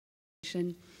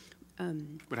investigation.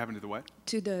 What happened to the what?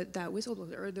 To that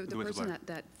whistleblower, or the person whistleblower.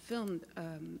 that filmed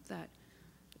that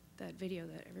video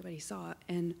that everybody saw,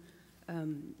 and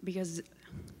because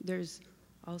there's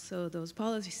also those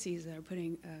policies that are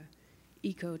putting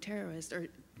eco-terrorists, or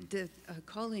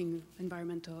calling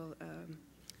environmental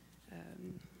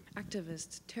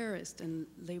activists terrorists and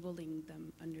labeling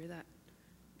them under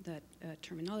that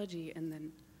terminology, and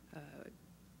then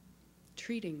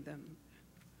treating them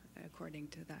according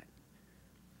to that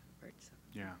word. So.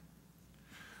 Yeah.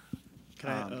 Can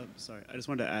I, sorry, I just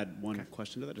wanted to add one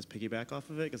question to that, just piggyback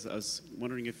off of it, because I was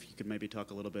wondering if you could maybe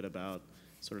talk a little bit about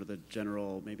sort of the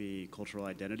general, maybe cultural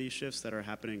identity shifts that are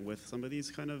happening with some of these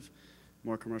kind of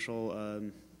more commercial,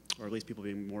 or at least people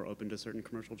being more open to certain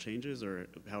commercial changes, or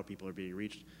how people are being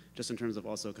reached, just in terms of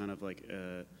also kind of like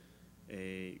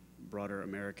a broader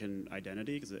American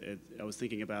identity, because I was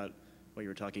thinking about what you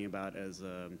were talking about as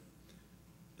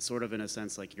sort of in a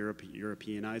sense like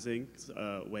Europeanizing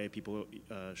way people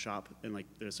shop, and like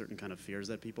there's certain kind of fears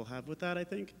that people have with that, I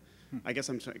think. I guess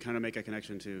I'm trying to make a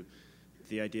connection to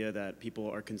the idea that people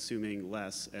are consuming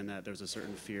less, and that there's a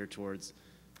certain fear towards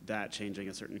that changing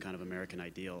a certain kind of American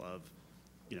ideal of,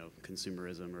 you know,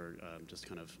 consumerism, or just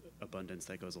kind of abundance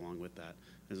that goes along with that.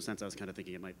 In a sense, I was kind of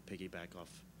thinking it might piggyback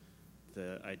off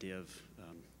the idea of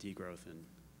degrowth and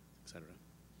et cetera.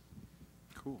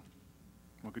 Cool.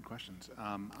 Well, good questions.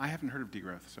 I haven't heard of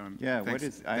degrowth, so Yeah, thanks, what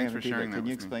is, thanks for sharing that Can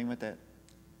you with me. explain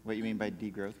what you mean by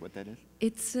degrowth, what that is?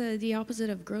 It's the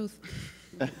opposite of growth.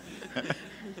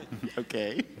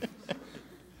 Okay.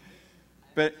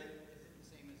 But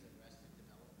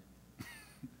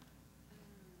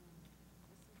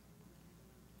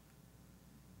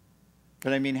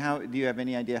I mean, how do you have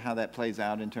any idea how that plays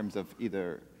out in terms of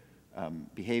either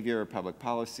behavior or public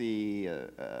policy?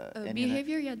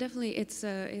 Behavior, yeah, definitely. It's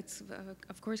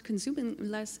of course consuming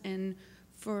less, and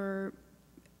for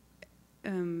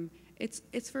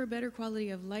it's for a better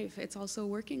quality of life. It's also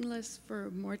working less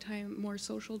for more time, more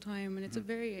social time, and it's a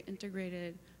very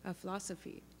integrated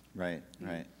philosophy. Right,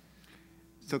 right.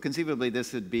 So conceivably,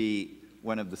 this would be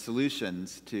one of the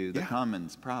solutions to the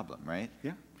commons problem, right?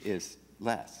 Yeah. Is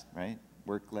less, right?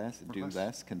 Work less, do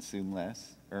less, consume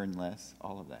less, earn less,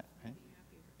 all of that, right?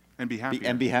 And be happier.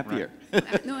 And be happier.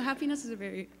 Right. No, happiness is a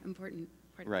very important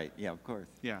part. Right, yeah, of course.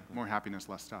 Yeah, more happiness,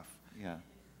 less stuff. Yeah,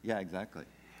 yeah, exactly.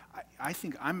 I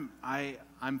think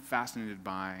I'm fascinated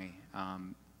by,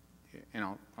 and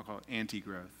I'll call it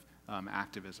anti-growth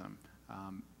activism.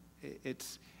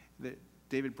 It's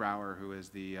David Brower, who is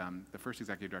the first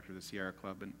executive director of the Sierra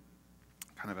Club, and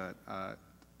kind of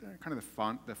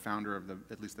the founder of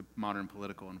at least the modern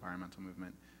political environmental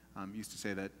movement, used to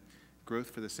say that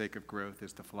growth for the sake of growth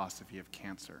is the philosophy of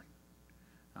cancer.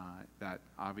 That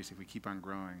obviously if we keep on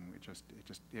growing,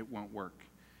 it won't work.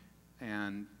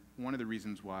 And one of the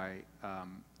reasons why I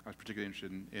was particularly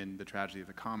interested in the tragedy of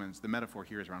the commons, the metaphor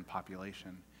here is around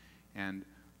population. And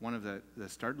one of the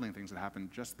startling things that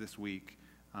happened just this week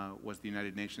was the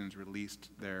United Nations released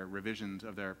their revisions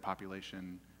of their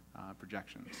population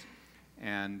projections.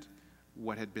 And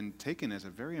what had been taken as a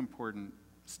very important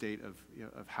state of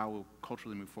how we'll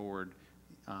culturally move forward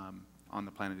on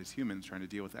the planet as humans, trying to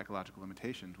deal with ecological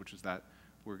limitations, which is that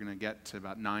we're going to get to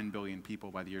about 9 billion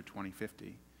people by the year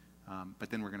 2050. But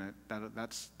then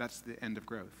that's the end of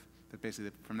growth. That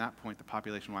basically from that point the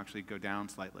population will actually go down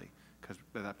slightly, because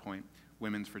at that point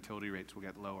women's fertility rates will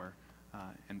get lower,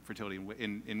 and fertility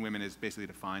in women is basically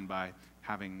defined by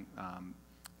having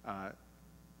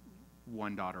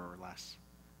one daughter or less.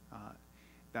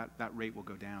 That rate will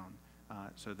go down,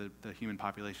 so the human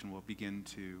population will begin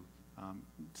to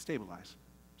stabilize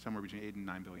somewhere between 8 and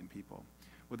 9 billion people.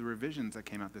 Well, the revisions that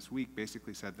came out this week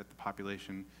basically said that the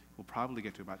population will probably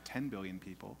get to about 10 billion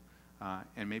people,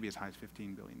 and maybe as high as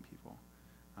 15 billion people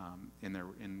in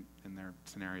their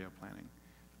scenario planning,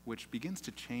 which begins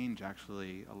to change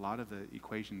actually a lot of the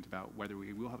equations about whether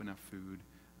we will have enough food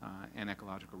and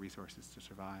ecological resources to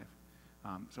survive.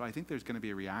 So I think there's going to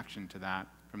be a reaction to that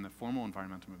from the formal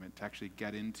environmental movement to actually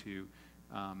get into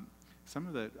some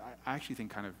of the, I actually think,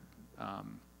 kind of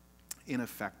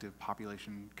ineffective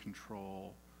population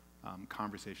control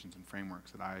conversations and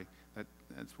frameworks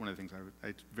that's one of the things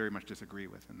I very much disagree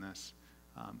with in this.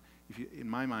 In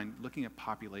my mind, looking at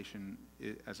population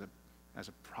as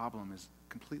a problem is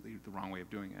completely the wrong way of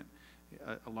doing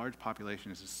it. A large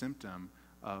population is a symptom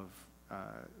of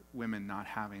women not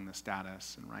having the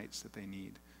status and rights that they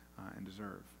need and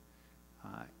deserve.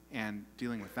 And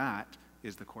dealing with that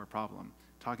is the core problem.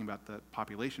 Talking about the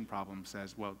population problem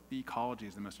says, well, the ecology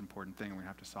is the most important thing, and we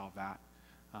have to solve that.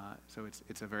 So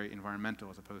it's a very environmental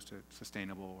as opposed to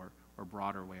sustainable or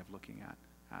broader way of looking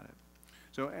at it.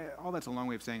 So all that's a long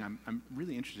way of saying I'm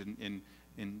really interested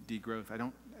in degrowth. I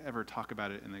don't ever talk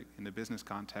about it in the business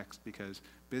context because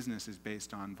business is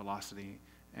based on velocity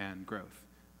and growth.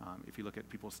 If you look at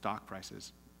people's stock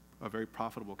prices, a very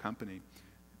profitable company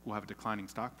will have a declining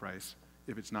stock price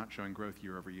if it's not showing growth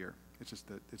year over year. It's just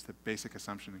it's the basic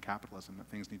assumption in capitalism that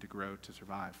things need to grow to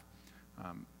survive.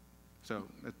 So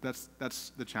that's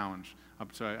the challenge.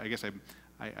 So I guess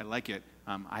I like it.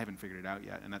 I haven't figured it out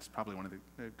yet, and that's probably one of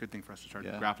the good things for us to start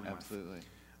grappling absolutely.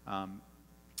 with.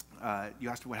 You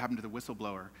asked what happened to the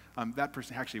whistleblower. That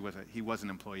person actually he was an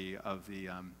employee of the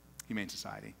Humane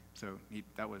Society. So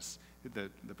that was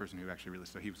the person who actually really,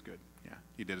 so he was good. Yeah,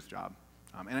 he did his job.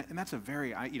 And that's a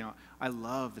very, I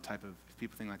love the type of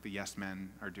people thing like the Yes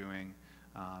Men are doing.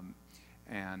 Are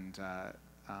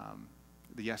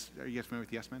you guys familiar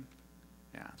with Yes Men?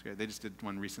 Yeah, it's great. They just did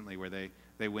one recently where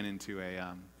they went into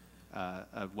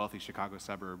a wealthy Chicago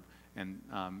suburb and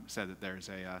said that there's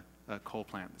a coal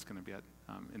plant that's going to be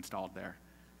installed there.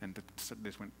 And they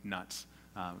just went nuts.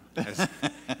 And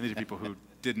these are people who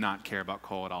did not care about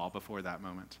coal at all before that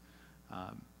moment.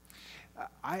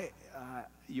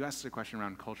 You asked a question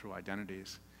around cultural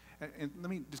identities. And let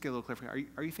me just get a little clarification.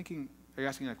 Are you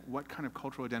asking like what kind of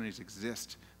cultural identities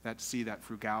exist that see that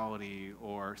frugality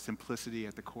or simplicity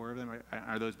at the core of them?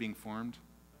 Are those being formed?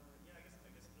 Yeah,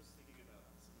 I guess I'm just thinking about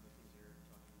some of the things you're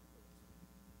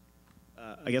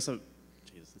talking about.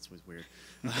 Geez, this was weird.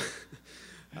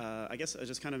 I guess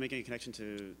just kind of making a connection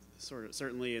to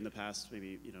certainly in the past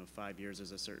maybe 5 years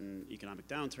there's a certain economic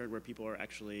downturn where people are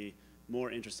actually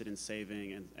more interested in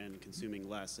saving and consuming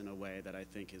less in a way that I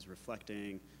think is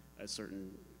reflecting a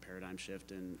certain paradigm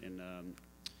shift in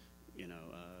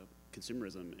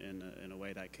consumerism in a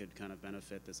way that could kind of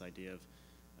benefit this idea of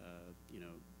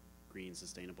green,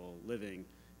 sustainable living.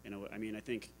 I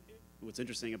think what's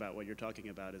interesting about what you're talking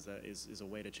about is that is a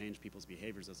way to change people's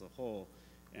behaviors as a whole,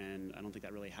 and I don't think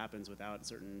that really happens without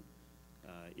certain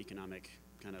economic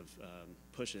kind of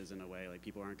pushes in a way. Like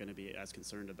people aren't going to be as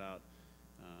concerned about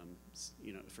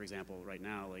for example, right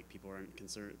now, like people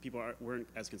weren't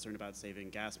as concerned about saving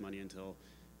gas money until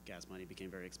gas money became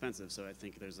very expensive. So I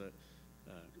think there's or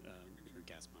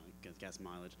gas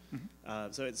mileage.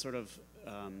 Mm-hmm. So it's sort of,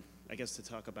 I guess, to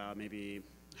talk about maybe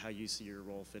how you see your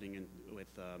role fitting in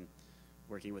with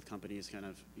working with companies, kind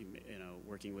of,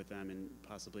 working with them and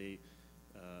possibly,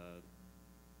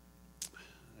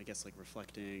 I guess, like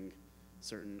reflecting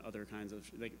certain other kinds of,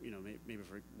 like, maybe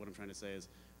for what I'm trying to say is,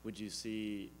 would you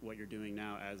see what you're doing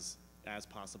now as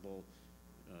possible,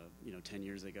 10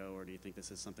 years ago, or do you think this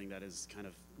is something that is kind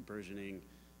of burgeoning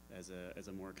as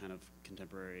a more kind of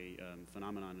contemporary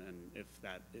phenomenon? And if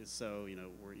that is so,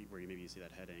 where you maybe see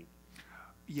that heading?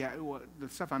 Yeah, well, the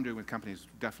stuff I'm doing with companies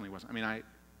definitely wasn't.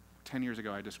 10 years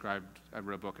ago, I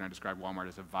wrote a book and I described Walmart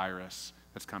as a virus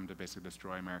that's come to basically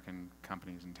destroy American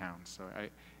companies and towns. So I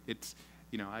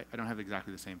don't have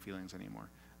exactly the same feelings anymore.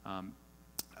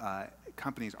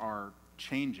 Companies are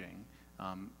changing,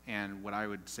 and what I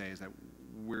would say is that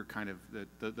we're kind of,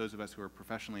 those of us who are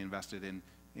professionally invested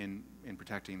in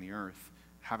protecting the earth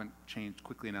haven't changed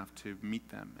quickly enough to meet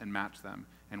them and match them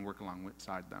and work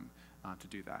alongside them to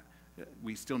do that.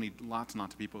 We still need lots and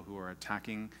lots of people who are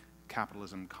attacking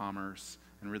capitalism, commerce,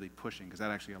 and really pushing, because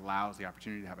that actually allows the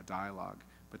opportunity to have a dialogue.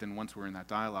 But then once we're in that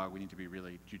dialogue, we need to be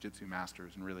really jujitsu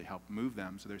masters and really help move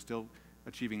them so they're still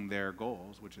achieving their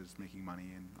goals, which is making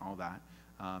money and all that,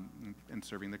 and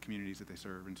serving the communities that they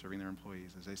serve and serving their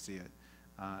employees as they see it,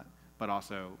 but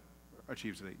also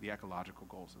achieves the ecological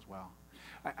goals as well.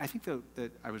 I think, though,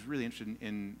 that I was really interested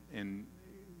in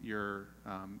your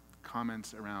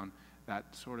comments around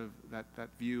that sort of that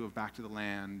view of back to the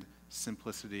land,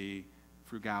 simplicity,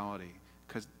 frugality,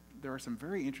 because there are some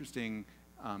very interesting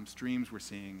streams we're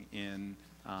seeing in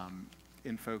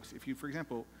folks. If you, for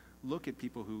example, look at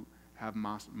people who have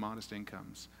modest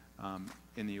incomes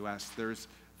in the U.S., there's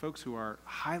folks who are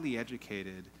highly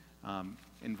educated,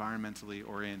 environmentally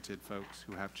oriented folks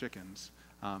who have chickens,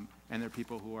 and there are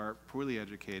people who are poorly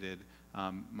educated,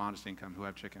 modest income, who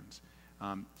have chickens.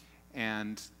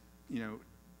 And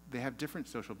they have different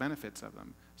social benefits of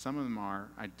them. Some of them are,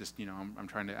 I'm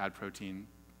trying to add protein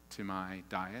to my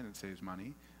diet and it saves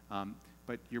money.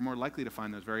 But you're more likely to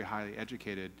find those very highly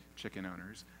educated chicken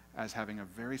owners as having a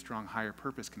very strong higher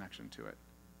purpose connection to it,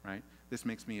 right? This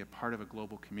makes me a part of a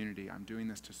global community. I'm doing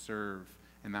this to serve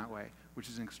in that way, which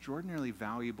is an extraordinarily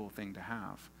valuable thing to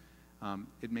have.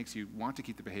 It makes you want to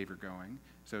keep the behavior going.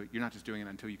 So you're not just doing it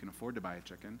until you can afford to buy a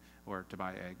chicken or to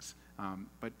buy eggs,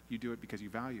 but you do it because you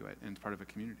value it and it's part of a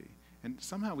community. And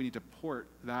somehow we need to port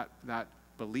that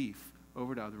belief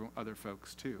over to other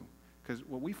folks too. Because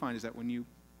what we find is that when you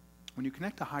when you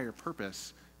connect a higher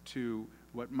purpose to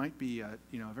what might be a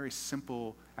very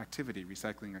simple activity,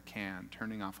 recycling a can,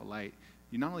 turning off a light,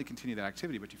 you not only continue that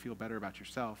activity, but you feel better about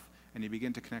yourself, and you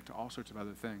begin to connect to all sorts of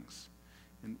other things.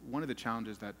 And one of the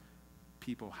challenges that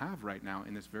people have right now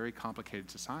in this very complicated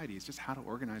society is just how to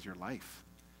organize your life.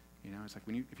 It's like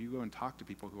if you go and talk to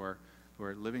people who are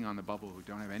living on the bubble, who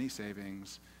don't have any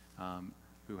savings,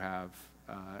 who have,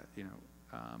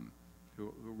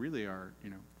 who really are,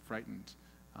 frightened,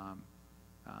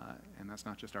 and that's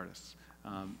not just artists.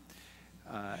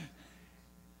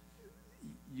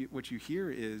 What you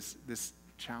hear is this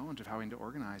challenge of having to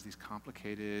organize these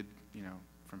complicated,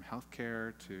 from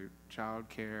healthcare to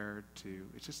childcare to,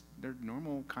 they're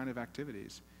normal kind of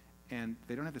activities, and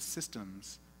they don't have the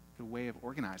systems, the way of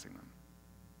organizing them.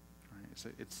 Right? So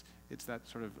it's that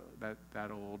sort of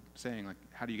that old saying, like,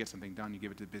 how do you get something done? You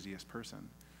give it to the busiest person.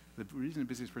 The reason the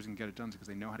busiest person can get it done is because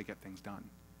they know how to get things done.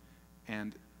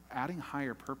 And adding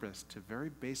higher purpose to very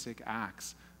basic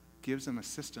acts gives them a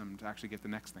system to actually get the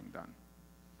next thing done.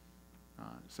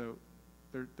 So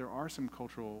there are some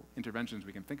cultural interventions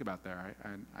we can think about there.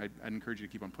 I'd encourage you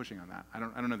to keep on pushing on that. I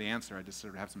don't know the answer. I just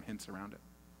sort of have some hints around it.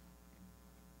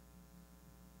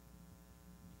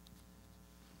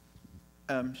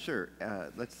 Sure.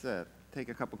 Let's take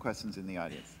a couple questions in the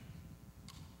audience.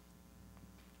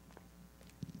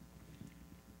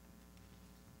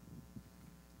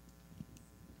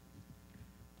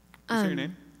 Say your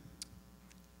name.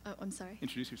 Oh, I'm sorry.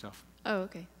 Introduce yourself. Oh,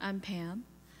 okay. I'm Pam.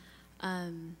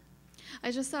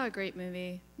 I just saw a great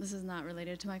movie. This is not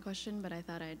related to my question, but I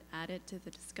thought I'd add it to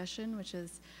the discussion, which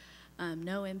is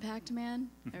No Impact Man.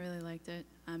 I really liked it,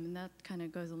 and that kind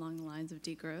of goes along the lines of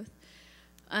degrowth.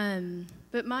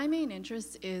 But my main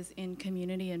interest is in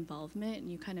community involvement, and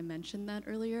you kind of mentioned that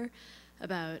earlier,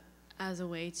 about as a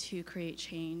way to create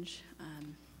change.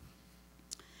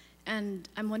 And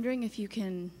I'm wondering if you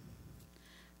can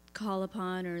call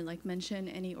upon or mention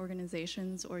any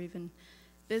organizations or even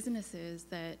businesses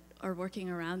that are working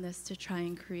around this to try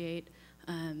and create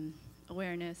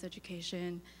awareness,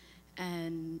 education,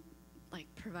 and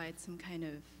provide some kind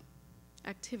of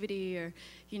activity or,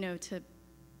 to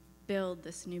build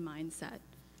this new mindset.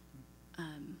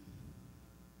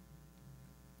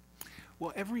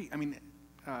 Well,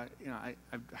 I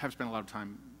have spent a lot of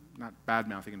time not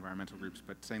bad-mouthing environmental groups,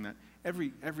 but saying that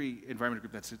every environmental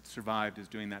group that's survived is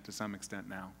doing that to some extent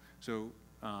now. So,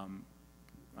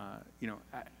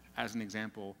 as an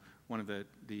example, one of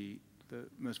the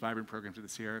most vibrant programs at the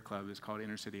Sierra Club is called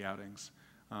Inner City Outings.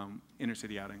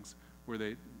 Where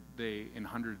they in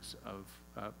hundreds of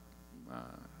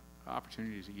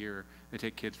opportunities a year, they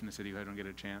take kids from the city who don't get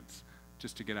a chance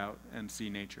just to get out and see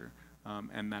nature.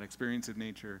 And that experience of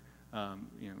nature,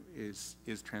 is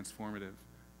transformative.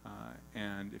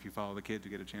 And if you follow the kids,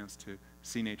 you get a chance to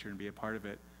see nature and be a part of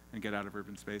it and get out of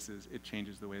urban spaces, it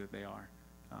changes the way that they are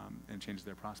and changes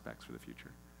their prospects for the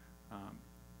future.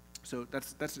 So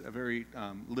that's a very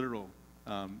literal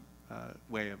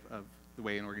way of the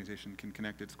way an organization can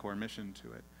connect its core mission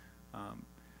to it.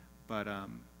 But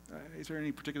is there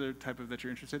any particular type of that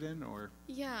you're interested in, or?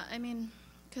 Yeah,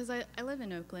 because I live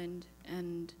in Oakland,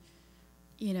 and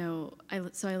so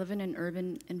I live in an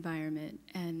urban environment,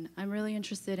 and I'm really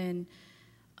interested in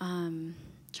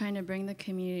trying to bring the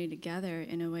community together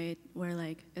in a way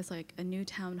where it's like a new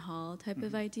town hall type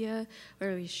of idea,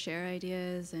 where we share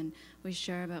ideas and we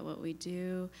share about what we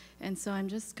do. And so I'm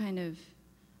just kind of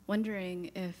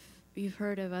wondering if you've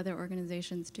heard of other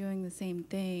organizations doing the same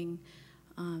thing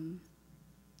on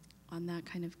that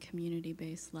kind of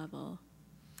community-based level.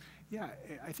 Yeah,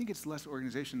 I think it's less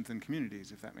organizations than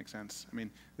communities, if that makes sense.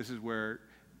 This is where,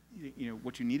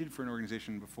 what you needed for an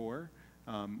organization before,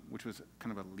 which was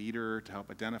kind of a leader to help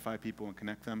identify people and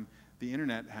connect them, the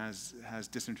internet has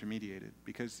disintermediated,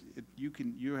 because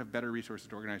you have better resources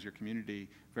to organize your community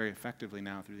very effectively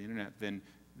now through the internet than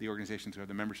the organizations who have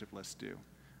the membership lists do.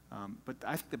 But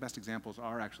I think the best examples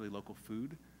are actually local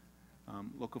food.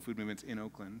 Local food movements in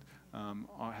Oakland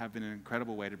have been an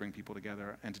incredible way to bring people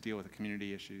together and to deal with a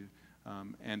community issue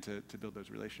and to build those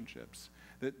relationships.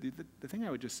 The thing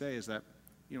I would just say is that,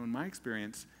 in my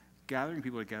experience, gathering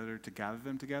people together to gather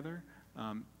them together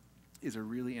is a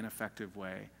really ineffective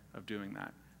way of doing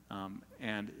that.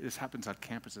 And this happens on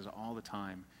campuses all the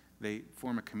time. They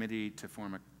form a committee to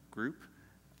form a group,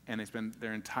 and they spend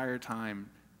their entire time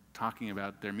talking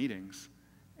about their meetings,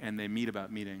 and they meet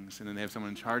about meetings, and then they have someone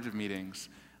in charge of meetings.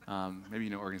 Maybe you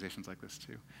know organizations like this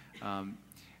too.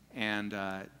 And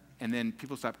then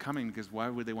people stop coming because why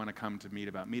would they want to come to meet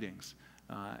about meetings?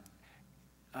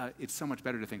 It's so much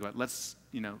better to think about, let's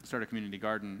start a community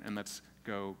garden and let's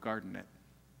go garden it.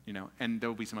 you know, and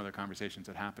there'll be some other conversations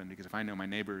that happen, because if I know my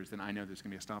neighbors, then I know there's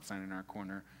gonna be a stop sign in our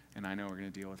corner, and I know we're gonna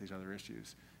deal with these other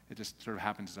issues. It just sort of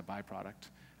happens as a byproduct.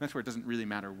 And that's where it doesn't really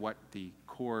matter what the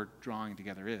core drawing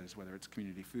together is, whether it's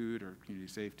community food or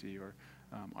community safety or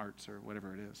arts or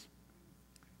whatever it is.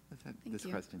 Let's have Thank this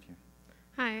you. question here.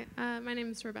 Hi, my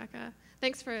name is Rebecca.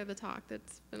 Thanks for the talk.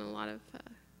 That's been a lot of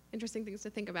interesting things to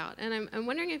think about. And I'm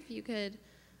wondering if you could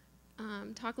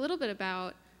talk a little bit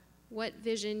about what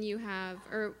vision you have,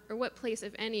 or what place,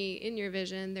 if any, in your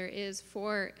vision there is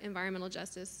for environmental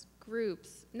justice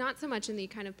groups, not so much in the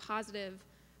kind of positive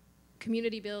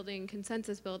community building,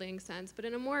 consensus building sense, but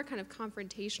in a more kind of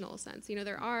confrontational sense. You know,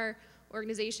 there are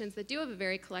organizations that do have a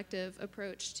very collective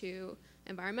approach to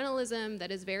environmentalism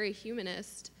that is very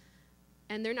humanist,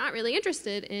 and they're not really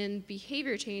interested in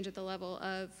behavior change at the level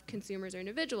of consumers or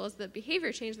individuals. The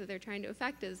behavior change that they're trying to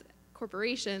affect is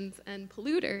corporations and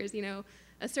polluters, you know,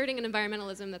 asserting an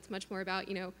environmentalism that's much more about,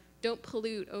 you know, don't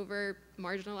pollute over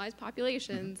marginalized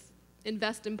populations,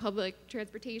 invest in public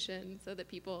transportation so that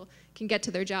people can get to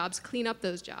their jobs, clean up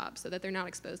those jobs so that they're not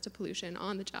exposed to pollution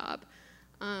on the job.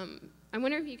 I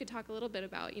wonder if you could talk a little bit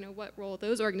about, you know, what role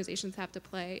those organizations have to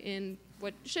play in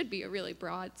what should be a really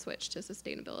broad switch to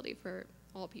sustainability for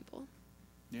all people.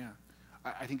 Yeah,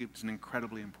 I think it's an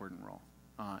incredibly important role.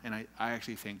 And I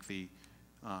actually think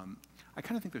I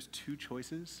kind of think there's two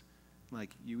choices.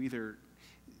 Like, you either,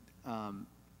 do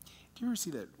you ever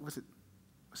see that, was it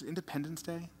Independence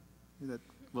Day? That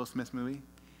Will Smith movie?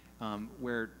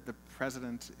 Where the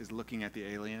president is looking at the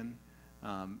alien.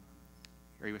 Are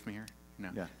you with me here? No.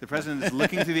 Yeah. The president is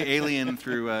looking through the alien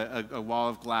through a wall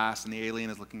of glass, and the alien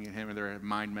is looking at him, and they're a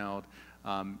mind meld.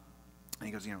 And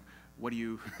he goes, you know, what do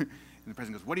you, and the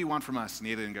president goes, what do you want from us? And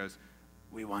the alien goes,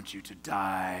 we want you to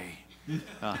die.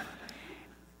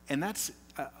 And that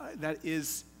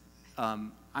is,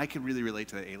 I could really relate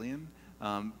to the alien,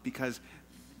 because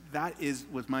that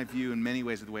was my view in many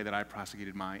ways of the way that I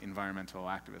prosecuted my environmental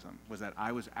activism, was that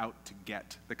I was out to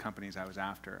get the companies I was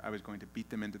after. I was going to beat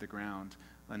them into the ground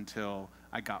until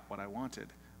I got what I wanted.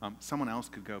 Someone else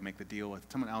could go make the deal with,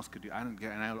 someone else could do, I don't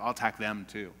get, and I'll attack them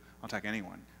too. I'll attack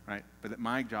anyone, right? But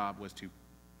my job was to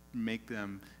make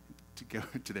them to go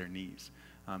to their knees.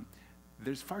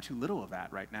 There's far too little of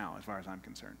that right now, as far as I'm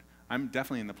concerned. I'm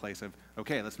definitely in the place of,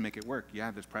 okay, let's make it work.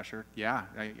 Yeah, there's pressure. Yeah,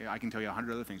 I can tell you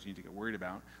 100 other things you need to get worried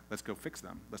about. Let's go fix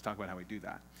them. Let's talk about how we do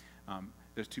that.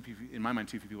 There's two people, in my mind,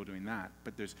 too few people doing that.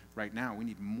 But there's, right now, we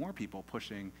need more people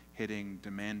pushing, hitting,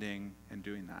 demanding, and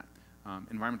doing that.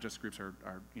 Environmental justice groups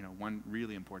are, you know, one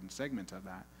really important segment of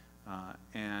that.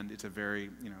 And it's a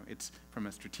very, you know, it's, from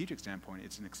a strategic standpoint,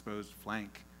 it's an exposed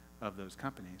flank of those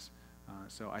companies.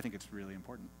 So I think it's really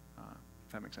important.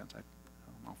 If that makes sense, I'm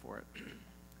all for it.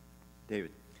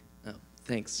 David. Oh,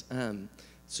 thanks.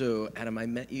 So, Adam, I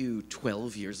met you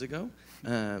 12 years ago.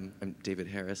 I'm David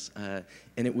Harris, and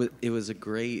it was a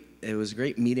great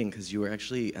meeting, because you were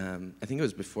actually, I think it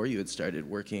was before you had started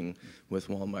working with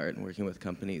Walmart and working with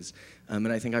companies,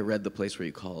 and I think I read the place where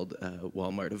you called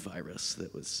Walmart a virus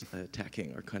that was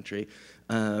attacking our country,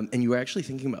 and you were actually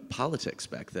thinking about politics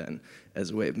back then as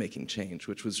a way of making change,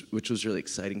 which was really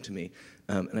exciting to me.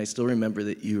 And I still remember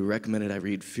that you recommended I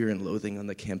read Fear and Loathing on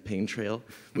the Campaign Trail,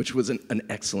 which was an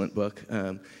excellent book.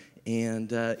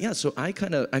 Yeah, so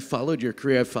I followed your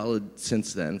career. I've followed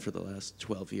since then for the last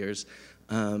 12 years.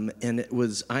 And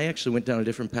I actually went down a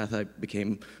different path. I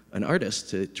became an artist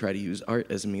to try to use art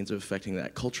as a means of affecting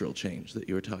that cultural change that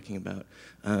you were talking about.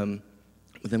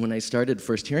 But then when I started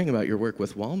first hearing about your work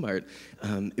with Walmart,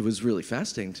 it was really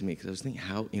fascinating to me, because I was thinking,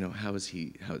 how is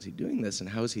he doing this, and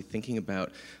how is he thinking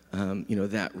about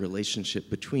that relationship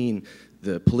between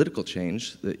the political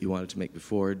change that you wanted to make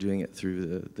before, doing it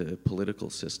through the political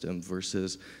system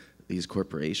versus these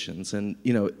corporations. And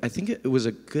I think it was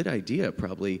a good idea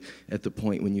probably at the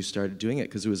point when you started doing it,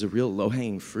 because it was a real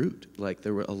low-hanging fruit. Like,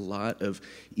 there were a lot of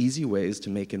easy ways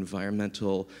to make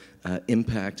environmental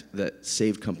impact that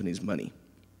saved companies money.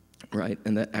 Right,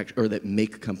 and that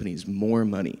make companies more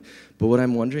money. But what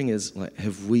I'm wondering is, like,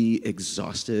 have we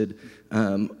exhausted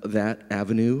that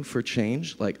avenue for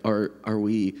change? Like, are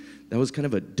we? That was kind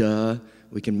of a duh.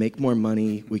 We can make more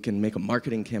money. We can make a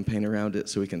marketing campaign around it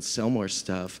so we can sell more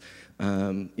stuff.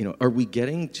 Are we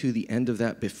getting to the end of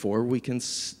that before we can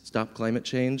stop climate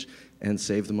change and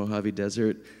save the Mojave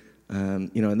Desert?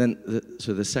 And then,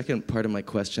 so the second part of my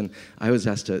question, I was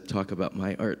asked to talk about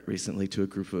my art recently to a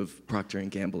group of Procter &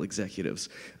 Gamble executives,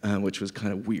 which was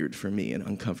kind of weird for me and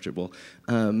uncomfortable.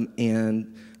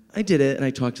 And I did it, and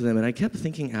I talked to them, and I kept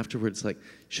thinking afterwards, like,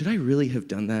 should I really have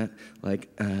done that? Like,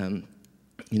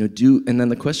 and then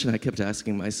the question I kept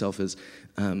asking myself is,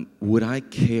 would I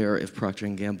care if Procter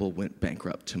 & Gamble went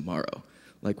bankrupt tomorrow?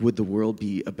 Like, would the world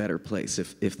be a better place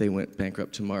if they went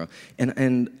bankrupt tomorrow?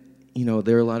 And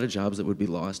there are a lot of jobs that would be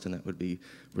lost, and that would be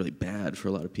really bad for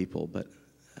a lot of people, but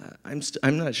I'm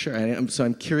not sure. So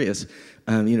I'm curious,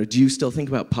 do you still think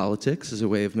about politics as a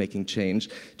way of making change?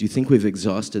 Do you think we've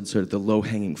exhausted sort of the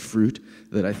low-hanging fruit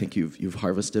that I think you've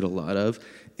harvested a lot of?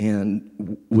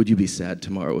 And would you be sad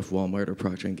tomorrow if Walmart or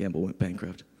Procter & Gamble went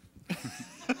bankrupt?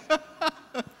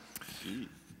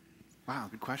 Wow,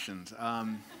 good questions.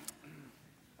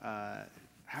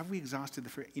 Have we exhausted the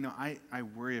fruit? I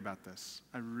worry about this.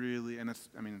 I really, and it's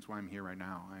why I'm here right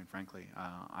now. Frankly,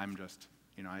 I'm just,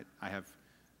 I have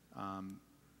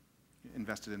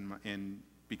invested in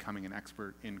becoming an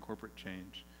expert in corporate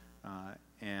change.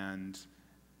 And,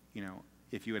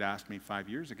 if you had asked me 5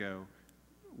 years ago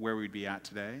where we'd be at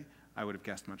today, I would have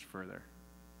guessed much further.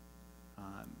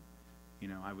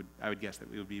 I would guess that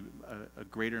it would be a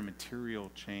greater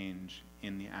material change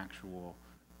in the actual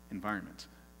environment,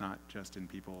 not just in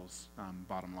people's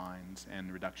bottom lines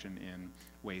and reduction in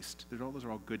waste. Those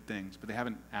are all good things, but they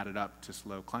haven't added up to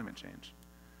slow climate change.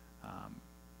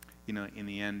 In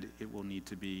the end, it will need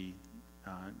to be,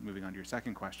 moving on to your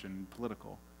second question,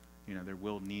 political. There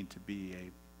will need to be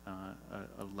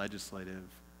a legislative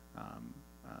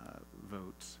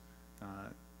vote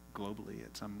globally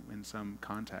in some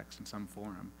context, in some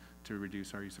forum, to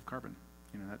reduce our use of carbon.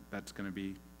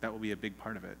 That will be a big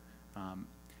part of it.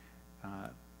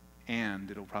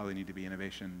 And it'll probably need to be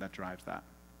innovation that drives that.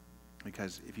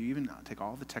 Because if you even take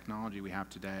all the technology we have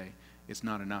today, it's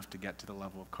not enough to get to the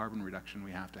level of carbon reduction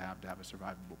we have to have a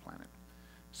survivable planet.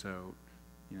 So,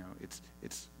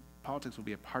 politics will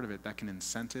be a part of it that can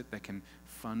incent it, that can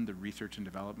fund the research and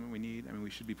development we need. We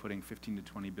should be putting $15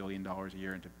 to $20 billion a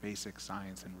year into basic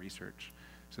science and research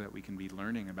so that we can be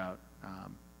learning about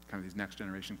kind of these next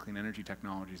generation clean energy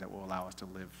technologies that will allow us to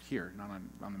live here, not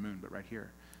on the moon, but right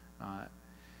here.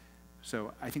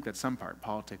 So I think that's some part,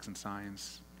 politics and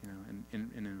science,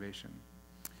 and innovation.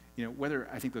 Whether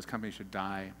I think those companies should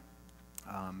die,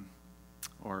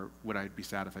 or would I be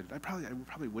sad if I did? I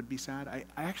probably would be sad. I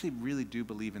actually really do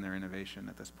believe in their innovation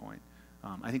at this point.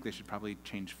 I think they should probably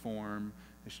change form.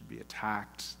 They should be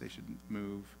attacked. They should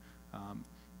move.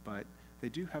 But they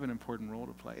do have an important role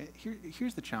to play.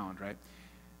 Here's the challenge, right?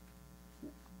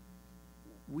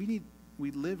 We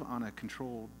live on a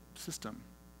controlled system.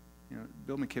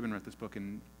 Bill McKibben wrote this book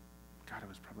in, it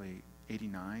was probably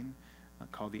 89,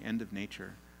 called The End of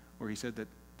Nature, where he said that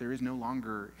there is no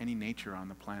longer any nature on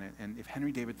the planet, and if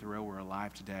Henry David Thoreau were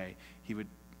alive today, he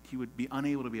would be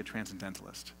unable to be a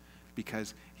transcendentalist,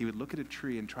 because he would look at a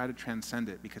tree and try to transcend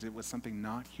it because it was something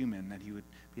not human, that he would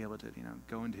be able to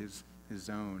go into his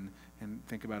zone and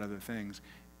think about other things,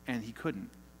 and he couldn't,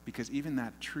 because even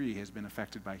that tree has been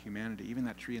affected by humanity. Even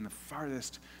that tree in the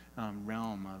farthest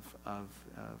realm of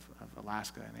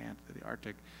Alaska and the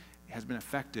Arctic has been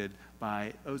affected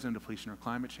by ozone depletion or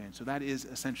climate change. So that is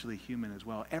essentially human as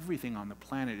well. Everything on the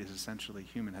planet is essentially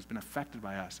human, has been affected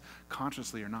by us,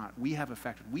 consciously or not. We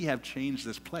have changed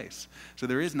this place. So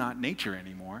there is not nature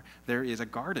anymore. There is a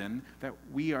garden that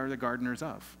we are the gardeners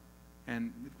of.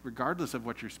 And regardless of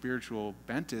what your spiritual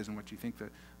bent is and what you think that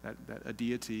a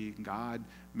deity, God,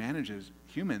 manages,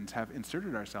 humans have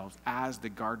inserted ourselves as the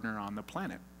gardener on the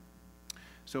planet.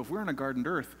 So if we're on a gardened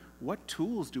earth, what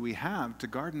tools do we have to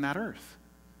garden that earth?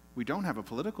 We don't have a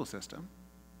political system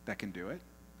that can do it.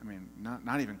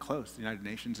 Not even close. The United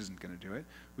Nations isn't going to do it.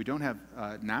 We don't have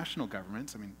national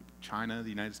governments. China, the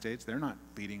United States, they're not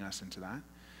leading us into that.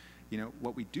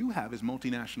 What we do have is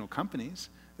multinational companies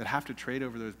that have to trade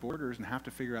over those borders and have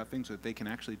to figure out things so that they can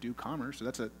actually do commerce. So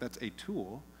that's a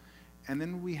tool. And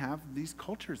then we have these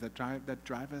cultures that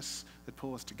drive us, that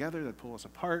pull us together, that pull us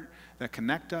apart, that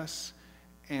connect us.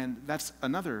 And that's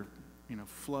another,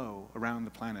 flow around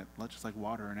the planet, just like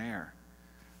water and air.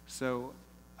 So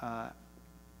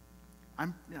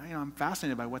I'm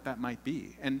fascinated by what that might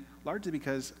be, and largely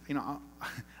because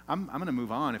I'm going to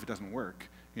move on if it doesn't work,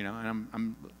 and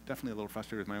I'm definitely a little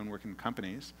frustrated with my own work in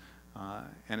companies,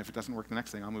 and if it doesn't work the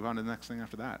next thing, I'll move on to the next thing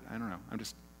after that. I don't know.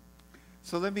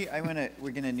 So we're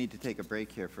going to need to take a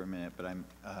break here for a minute, but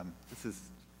this is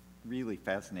really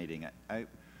fascinating. I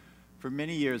for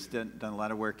many years done a lot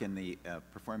of work in the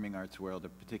performing arts world,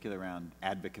 particularly around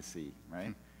advocacy,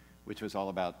 right? Which was all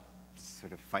about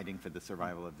sort of fighting for the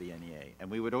survival of the NEA. And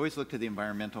we would always look to the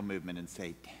environmental movement and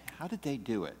say, how did they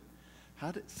do it?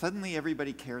 Suddenly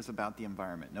everybody cares about the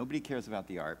environment. Nobody cares about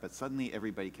the art, but suddenly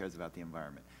everybody cares about the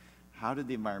environment. How did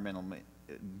the environmental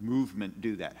movement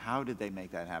do that? How did they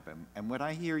make that happen? And what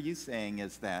I hear you saying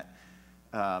is that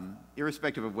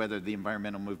irrespective of whether the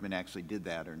environmental movement actually did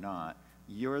that or not,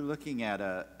 you're looking at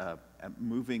a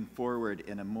moving forward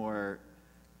in a more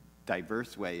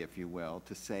diverse way, if you will,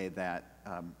 to say that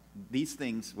these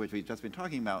things, which we've just been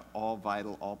talking about, all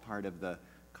vital, all part of the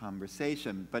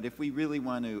conversation. But if we really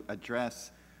want to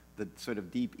address the sort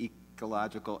of deep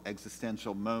ecological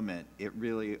existential moment, it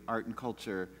really, art and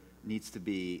culture needs to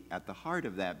be at the heart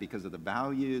of that because of the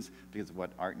values, because of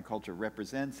what art and culture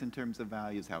represents in terms of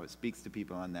values, how it speaks to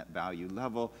people on that value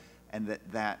level, and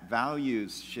that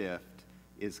values shift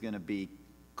is going to be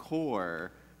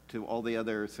core to all the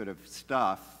other sort of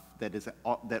stuff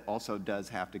that also does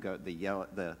have to go,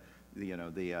 the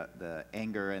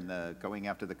anger and the going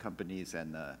after the companies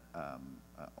and the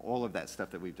all of that stuff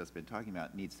that we've just been talking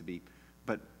about needs to be,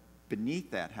 but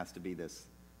beneath that has to be this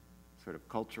sort of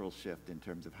cultural shift in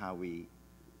terms of how we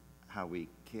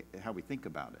think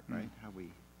about it, right? How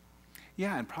we.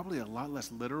 Yeah, and probably a lot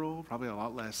less literal, probably a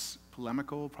lot less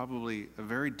polemical, probably a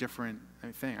very different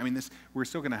thing. I mean, we're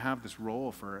still going to have this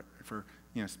role for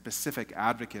specific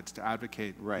advocates to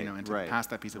advocate, and to pass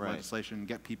that piece of legislation,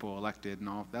 get people elected, and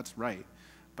all. That's right.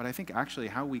 But I think actually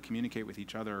how we communicate with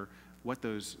each other, what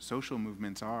those social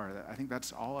movements are, I think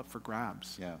that's all up for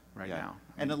grabs right now.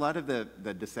 And a lot of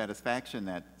the dissatisfaction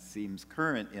that seems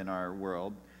current in our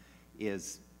world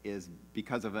is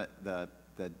because of the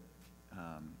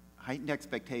heightened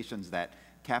expectations that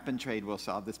cap and trade will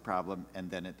solve this problem,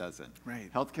 and then it doesn't.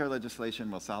 Right. Healthcare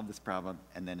legislation will solve this problem,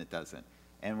 and then it doesn't.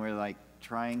 And we're like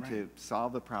trying to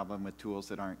solve the problem with tools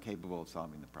that aren't capable of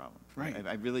solving the problem. Right.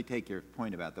 I really take your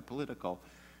point about the political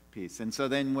piece. And so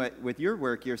then with your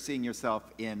work, you're seeing yourself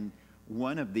in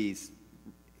one of these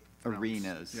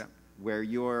arenas where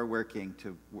you're working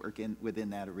to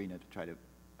within that arena to try to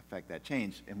affect that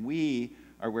change. And we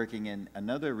are working in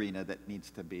another arena that needs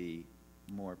to be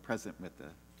more present with the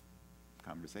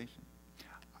conversation.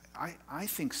 I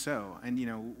think so.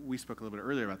 And we spoke a little bit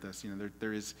earlier about this.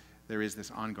 There is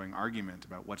this ongoing argument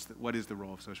about what is the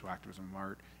role of social activism of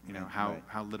art.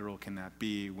 How literal can that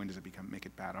be? When does it make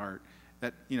it bad art?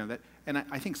 And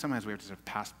I think sometimes we have to sort of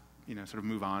pass, sort of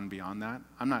move on beyond that.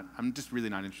 I'm just really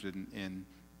not interested in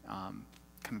kind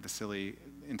of the silly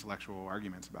intellectual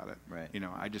arguments about it. Right.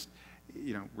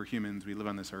 We're humans. We live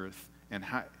on this earth, and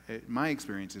my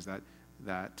experience is that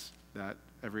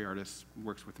every artist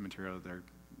works with the material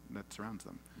that surrounds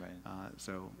them. Right.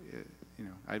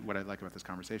 What I like about this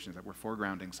conversation is that we're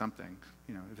foregrounding something.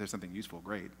 If there's something useful,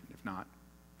 great. If not,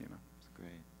 It's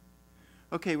great.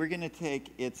 Okay, we're going to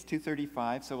it's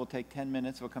 2:35, so we'll take 10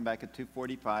 minutes. We'll come back at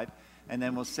 2:45, and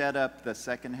then we'll set up the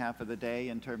second half of the day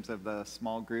in terms of the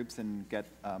small groups and get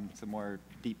some more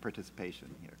deep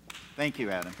participation here. Thank you,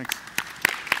 Adam. Thanks.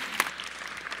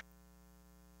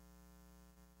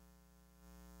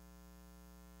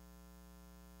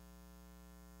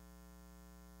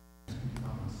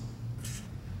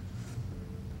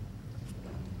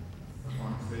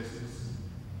 Faces,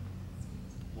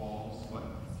 walls,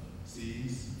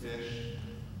 seas, fish,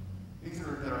 things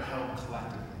that are held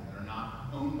collectively, that are not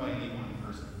owned by any one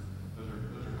person.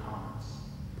 Those are commons.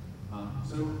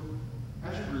 So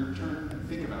as your group, turn and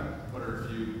think about what are a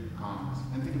few commons,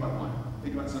 and think about one.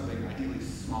 Think about something ideally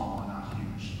small and not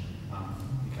huge,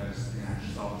 because you're going to have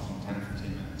to solve this in 10 or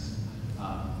 15 minutes.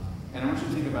 And I want you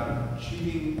to think about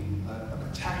achieving a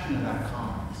protection of that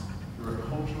commons through a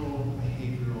cultural,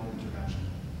 behavioral intervention.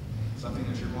 Something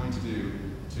that you're going to do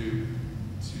to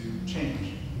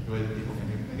change the way that people can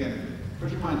do. Again,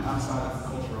 put your mind outside of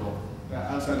cultural,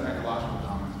 outside of ecological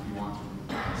commons if you want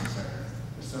to, not necessarily.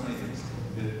 There's so many things.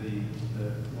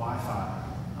 The Wi-Fi,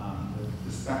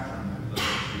 the spectrum that we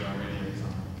live in, our radio is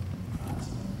on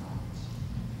some of the commons.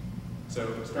 So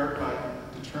start by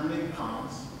determining the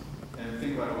commons and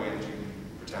think about a way that you can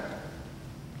protect it.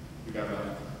 We got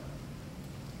about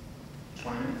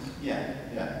 20 minutes? Yeah.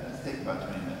 Let's take about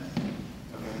 20 minutes.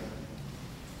 Okay.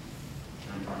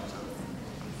 Turn projects over.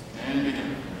 And begin.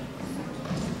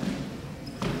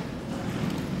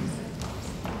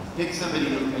 Pick somebody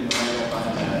who can write up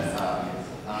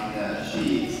on the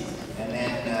sheets, and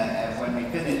then when we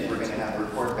finish, we're going to have a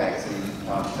report back. So you can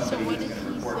talk to somebody who's going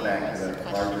to report back to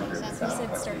the larger group about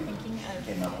what you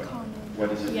came up with. What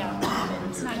is your what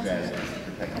is your strategy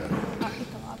to protect the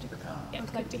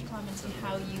collective commons and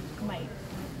how you might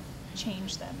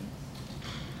change them,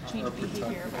 change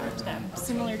behavior around them,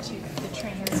 similar to the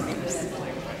train space,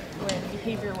 where the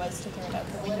behavior was to throw it out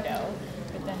the window,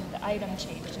 but then the item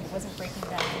changed and it wasn't breaking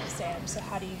down the sand. So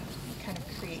how do you kind of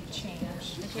create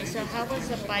change? Okay, so how was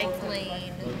a bike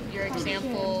lane, your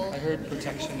example? I heard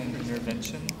protection and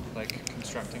intervention, like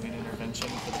constructing an intervention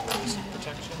for the purpose of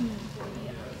protection.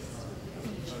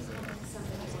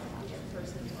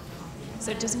 So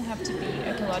it doesn't have to be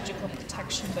ecological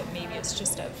protection, but maybe it's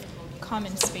just of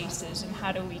common spaces, and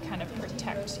how do we kind of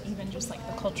protect even just like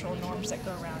the cultural norms that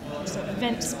go around it. So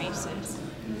event spaces,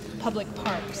 public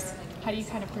parks, how do you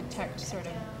kind of protect sort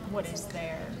of what is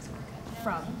there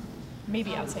from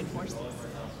maybe outside forces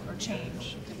or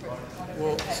change?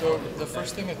 Well, so the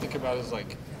first thing I think about is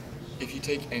like, if you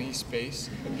take any space,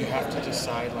 you have to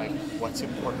decide like what's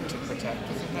important to protect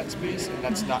within that space, and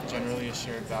that's not generally a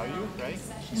shared value, right?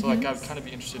 So like I would kind of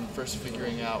be interested in first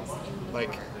figuring out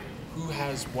like who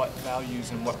has what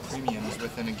values and what premiums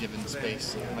within a given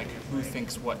space, and like who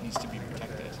thinks what needs to be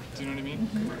protected. Do you know what I mean?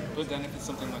 But then if it's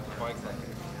something like a bike lane,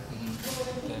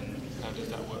 then how does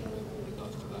that work with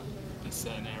regards to that? In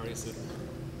certain areas of,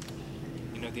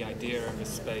 you know, the idea of a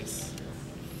space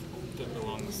that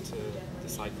belongs to the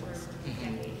cyclist.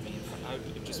 I'm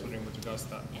just wondering with regards to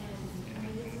that,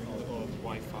 or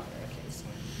Wi-Fi, so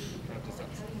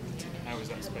how is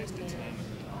that space determined?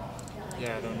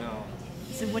 Yeah, I don't know.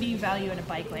 So what do you value in a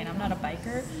bike lane? I'm not a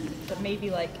biker, but maybe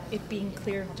like it being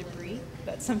clear of debris.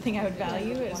 That's something I would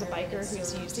value as a biker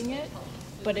who's using it.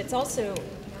 But it's also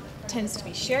tends to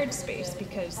be shared space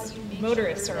because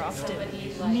motorists are often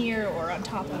near or on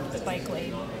top of the bike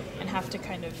lane and have to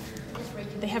kind of,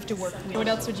 they have to work. What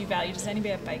else would you value? Does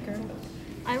anybody have biker?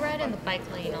 I ride in the bike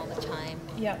lane all the time.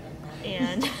 Yep.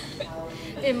 And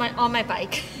on my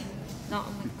bike, not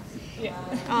on my car.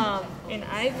 Yeah. And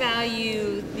I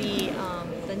value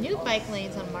the new bike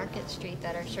lanes on Market Street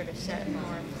that are sort of set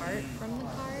more apart from the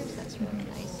cars. That's really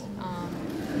nice.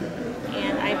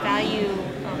 And I value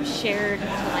shared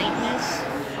politeness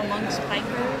amongst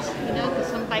bikers. You know, because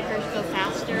some bikers go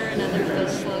faster and others go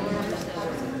slower. So,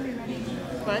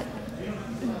 what?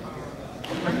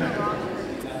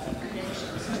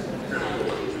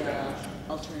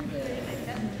 Alternative,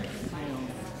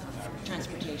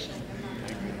 transportation.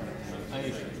 I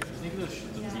think there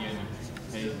shouldn't be any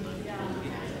pavement.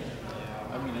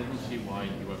 I mean, I don't see why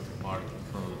you have to park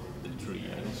in front of the tree.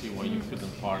 I don't see why you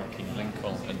couldn't park in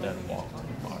Lincoln and then walk to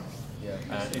the park.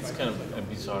 It's kind of a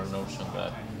bizarre notion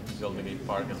that building a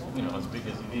park, as big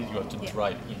as it is, you have to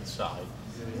drive inside.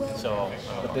 So,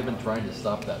 but they've been trying to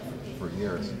stop that for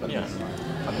years. But there's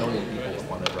a million people that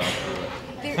want to drive through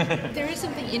it. There is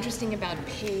something interesting about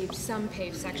some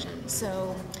paved sections.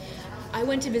 So I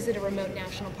went to visit a remote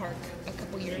national park a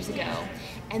couple years ago,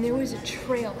 and there was a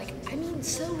trail,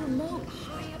 so remote,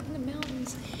 high up in the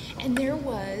mountains, and there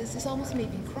was, this almost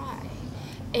made me cry,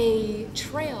 a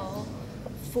trail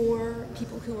for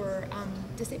people who were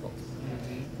disabled.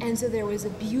 And so there was a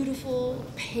beautiful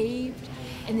paved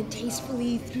and then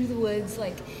tastefully through the woods,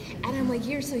 and I'm like,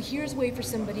 here's a way for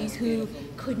somebody who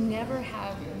could never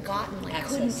have gotten,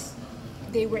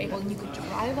 they were able, and you could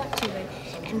drive up to it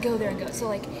and go there and go.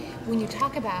 So when you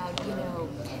talk about,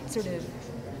 sort of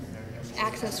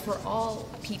access for all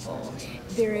people,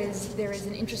 there is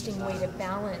an interesting way to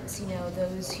balance,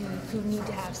 those who need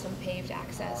to have some paved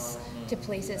access to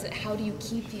places. How do you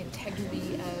keep the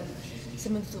integrity of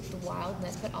some of the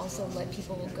wildness, but also let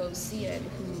people go see it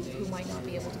who might not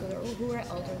be able to go there, or who are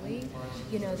elderly.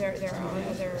 There are other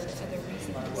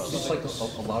reasons. It's like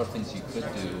a lot of things you could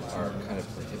do are kind of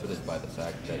prohibited by the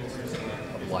fact that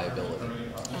of liability.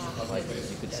 Like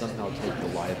you could somehow take the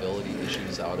liability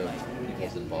issues out of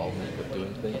people's involvement with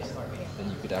doing things, then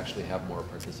you could actually have more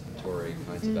participatory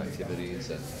kinds of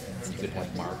activities, and you could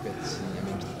have markets,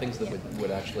 and things that would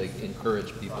actually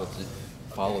encourage people to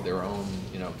follow their own,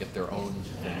 get their own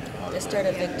thing out of it. Start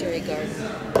a victory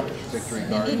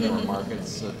garden. Or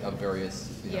markets of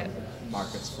various,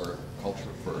 markets for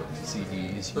culture, for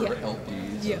CDs or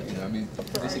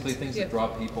LPs. Basically things that draw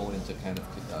people into kind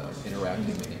of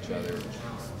interacting with each other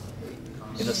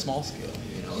in a small scale,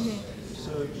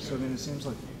 So it seems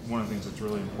like one of the things that's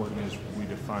really important is we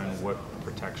define what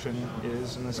protection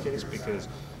is in this case, because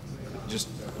just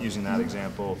using that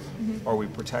example, are we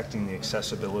protecting the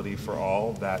accessibility for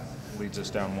all? That leads us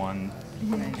down one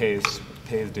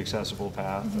paved accessible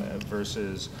path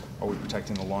versus are we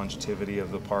protecting the longevity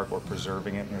of the park or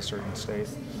preserving it in a certain state?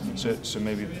 So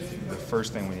maybe the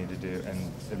first thing we need to do,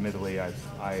 and admittedly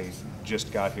I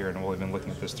just got here and I've only been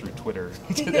looking at this through Twitter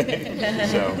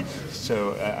today,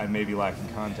 so I may be lacking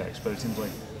context, but it seems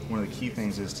like one of the key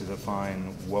things is to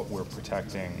define what we're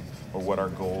protecting or what our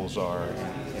goals are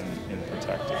in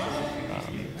protecting.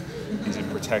 Is it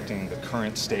protecting the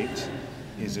current state?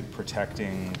 Is it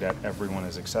protecting that everyone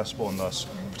is accessible and thus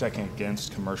protecting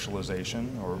against commercialization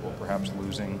or perhaps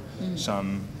losing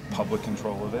some public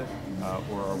control of it?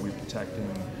 Or are we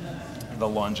protecting the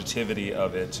longevity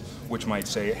of it, which might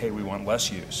say, hey, we want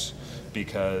less use?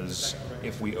 because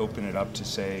if we open it up to,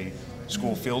 say,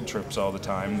 school field trips all the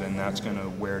time, then that's going to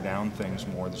wear down things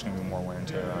more. There's going to be more wear and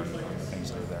tear on the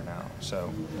things that are there now.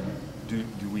 So do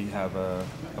we have a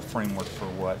framework for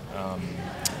what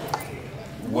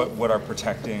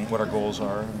our goals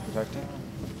are in protecting?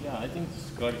 Yeah, I think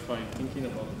Scott, if I'm thinking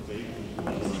about the way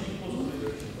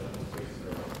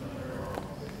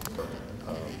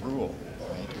rule,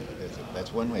 right?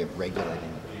 That's one way of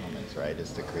regulating performance, right?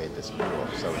 Is to create this rule.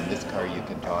 So in this car you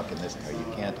can talk, in this car you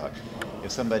can't talk. If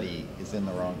somebody is in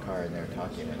the wrong car and they're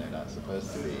talking when they're not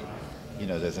supposed to be,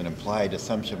 there's an implied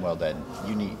assumption, well, then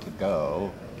you need to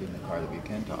go in the car that you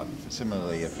can talk.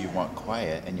 Similarly, if you want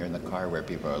quiet and you're in the car where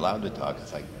people are allowed to talk,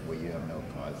 it's like, well, you have no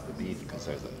cause to be because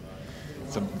there's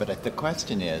but the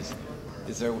question is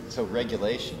there, so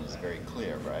regulation is very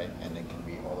clear, right? And it can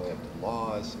be all the way up to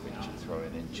laws, which you throw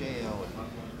it in jail.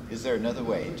 Is there another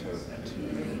way to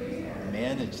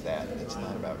manage that that's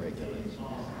not about regulation?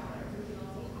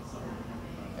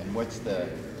 And what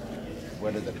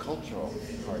are the cultural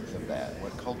parts of that?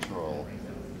 What cultural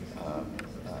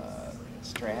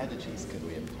strategies could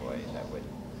we employ that would?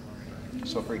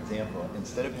 So, for example,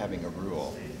 instead of having a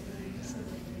rule,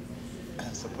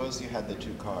 suppose you had the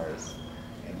two cars,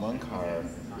 and one car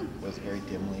was very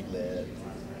dimly lit,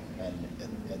 and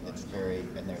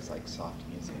there's like soft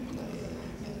music playing.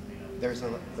 And there's a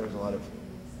lot of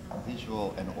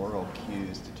visual and oral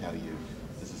cues to tell you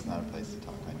this is not a place to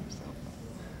talk on your cell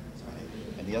phone, right?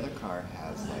 And the other car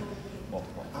has like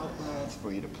multiple outlets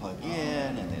for you to plug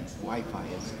in, and it's Wi-Fi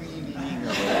and streaming or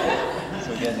whatever.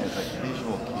 So again, there's like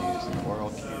visual cues and oral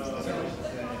cues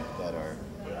that are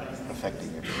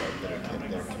affecting your life, that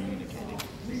are communicating.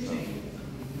 So,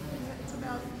 it's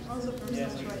about also personal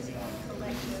choice,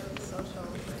 collective, social,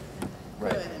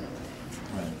 right. Good in a way.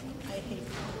 Right. I hate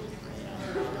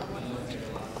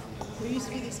there used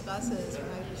to be these buses when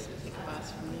I used to take a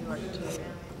bus from New York to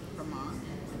Vermont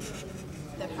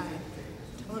that had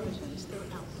televisions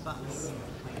throughout the bus.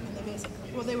 And they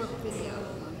basically, they were video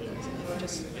monitors, and they were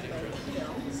just like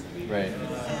films. Right.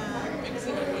 And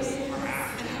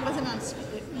it wasn't on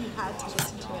speed. You had to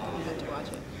listen to it and you had to watch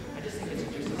it.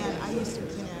 And I used to,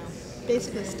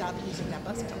 basically stop using that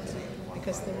bus bus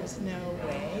because there was no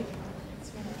way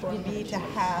for me to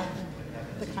have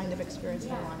the kind of experience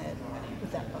I wanted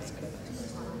with that bus code.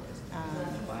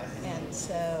 And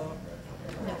so,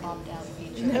 no opt-out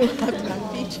feature. No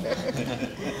opt-out feature.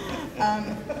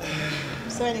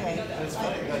 So anyway,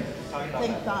 I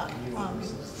think that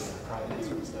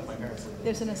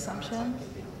there's an assumption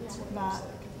that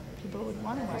people would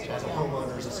want to watch a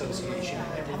homeowners association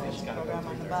television program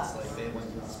on the bus.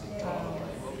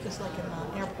 Just like in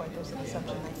the airport, there's an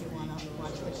assumption that you want to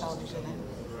watch the television, and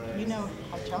you know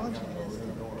how challenging it is to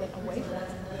get away from it.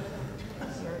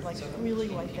 You're like really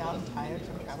wiped out and tired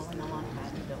from traveling a long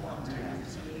time to build.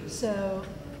 So,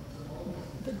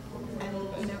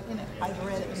 I've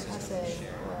read an essay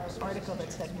or an article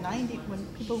that said when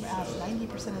people were asked,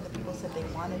 90% of the people said they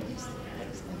wanted these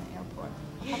things in the airport.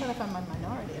 How about if I'm a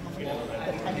minority and I'm the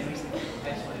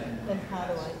 10%? Then how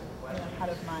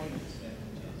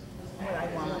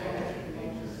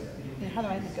do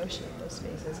I negotiate those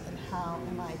spaces, and how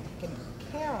am I taken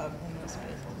care of in those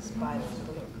spaces by the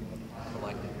people who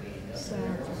are creating? So,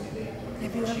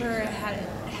 have you ever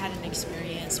had an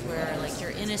experience where like you're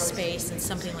in a space and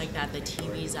something like that, the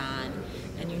TV's on,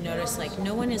 and you notice like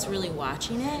no one is really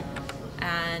watching it,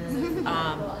 and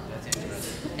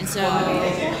so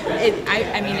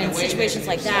I mean in situations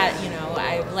like that,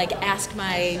 I like ask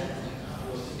my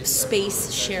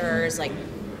space sharers like,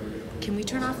 can we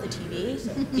turn off the TV?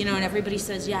 And everybody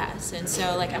says yes. And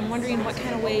so like I'm wondering what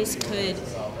kind of ways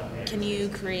can you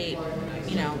create,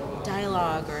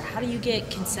 dialogue, or how do you get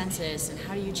consensus, and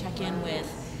how do you check in with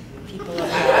people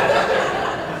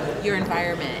about your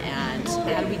environment, and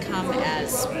how do we come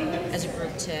as a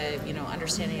group to,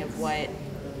 understanding of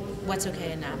what's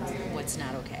okay and what's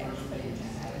not okay?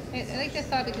 I like the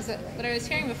thought, because what I was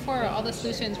hearing before, all the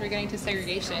solutions were getting to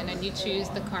segregation, and you choose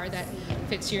the car that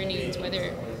fits your needs,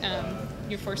 whether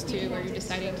you're forced to or you're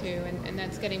deciding to, and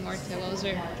that's getting more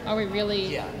to, are we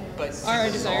really, are our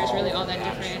desires really all that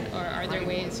different, or are there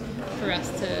ways for us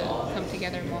to come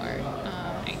together more?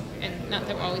 And not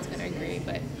that we're always going to agree,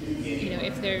 but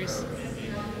if there's,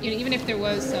 even if there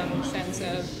was some sense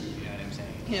of,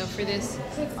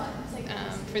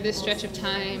 for this stretch of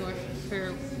time, or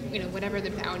for whatever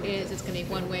the bound is, it's going to be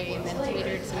one way, and then later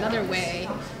it's another way.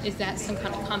 Is that some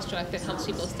kind of construct that helps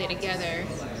people stay together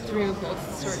through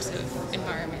both sorts of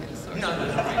environments? Or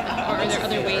are there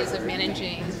other ways of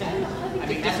managing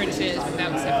the differences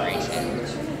without separation?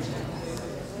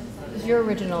 Your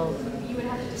original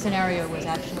scenario was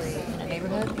actually in a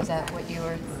neighborhood? Is that what you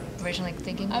were originally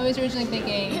thinking? I was originally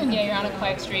thinking, yeah, you're on a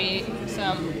quiet street,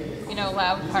 some,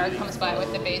 loud car comes by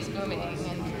with the bass booming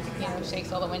and,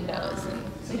 shakes all the windows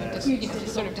and,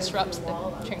 just sort of disrupts the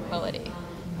tranquility.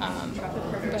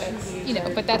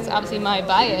 But that's obviously my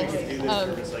bias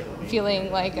of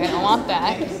feeling like I don't want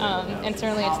that. And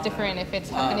certainly it's different if it's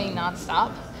happening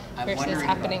nonstop versus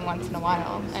happening once in a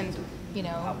while. And,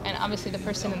 and obviously the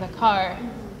person in the car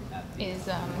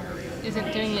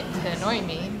isn't doing it to annoy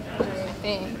me, I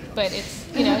think, but it's,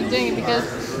 doing it because,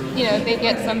 they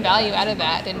get some value out of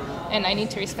that, and I need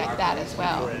to respect that as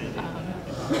well.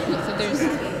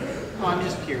 So I'm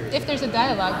just curious. if there's a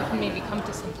dialogue, we can maybe come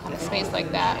to some kind of space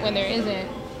like that. When there isn't,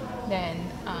 then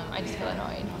I just feel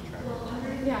annoyed.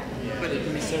 Yeah.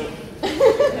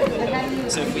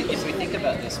 So if we think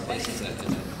about this place as a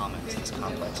commons, this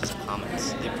complex as a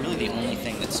commons, really the only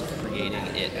thing that's creating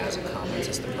it as a commons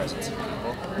is the presence of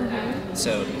people.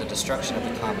 So the destruction of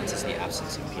the commons is the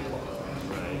absence of people,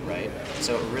 right?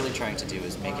 So what we're really trying to do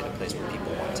is make it a place where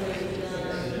people want to be.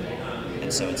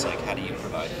 And so it's like, how do you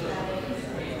provide for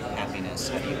happiness?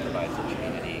 How do you provide for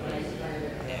community?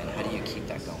 And how do you keep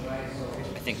that going?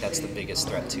 I think that's the biggest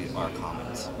threat to our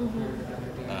commons.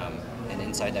 And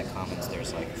inside that commons,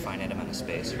 there's like a finite amount of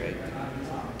space, right?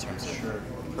 In terms of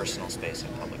personal space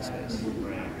and public space.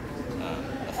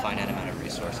 A finite amount of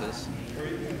resources.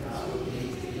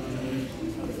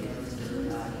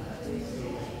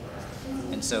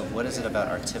 And so what is it about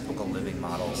our typical living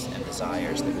models and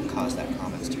desires that would cause that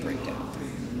commons to break down?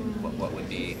 What would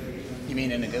be... You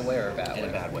mean in a good way or a bad way? In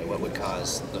a bad way. What would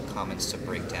cause the commons to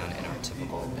break down in our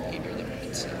typical behavior that we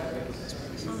can see happening in this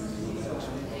place?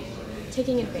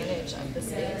 Taking advantage of the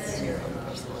space to your own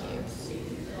personal use.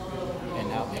 And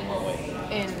how? In what way?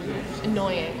 In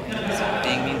annoying ways.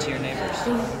 Being mean to your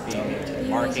neighbors.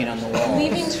 Marking on the wall.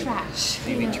 Leaving trash.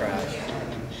 Leaving trash.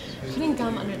 Putting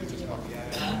gum under the table.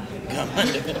 Gum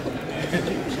under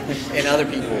in other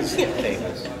people's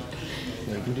tables.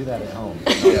 You can do that at home.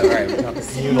 Yeah, right. Not the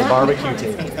communal barbecue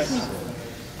table.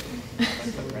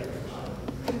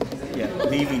 Yeah,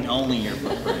 leaving only your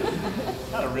footprint.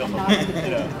 Not a real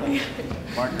footprint,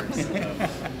 markers.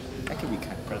 That could be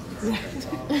kind of present.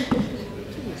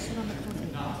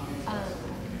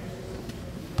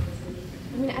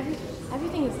 I mean,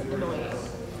 everything is annoying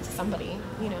to somebody,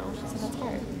 so that's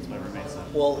hard.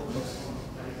 Well,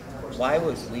 why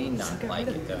would we not like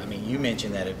it though? I mean, you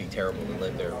mentioned that it'd be terrible to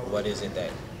live there. What is it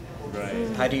that? Right.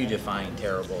 How do you define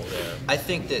terrible there? I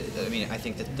think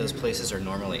that those places are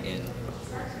normally in,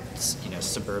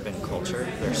 suburban culture.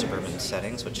 They're suburban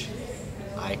settings, which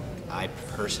I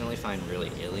personally find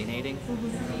really alienating.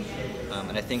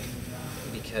 And I think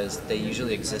because they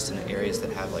usually exist in areas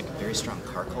that have like a very strong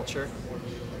car culture.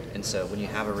 And so when you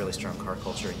have a really strong car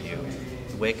culture, you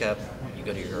wake up, you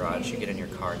go to your garage, you get in your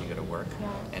car, and you go to work.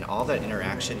 And all that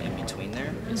interaction in between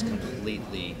there is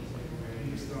completely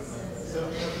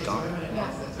gone.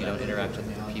 You don't interact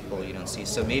with people, you don't see.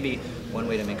 So maybe one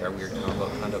way to make our weird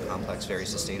condo complex very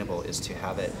sustainable is to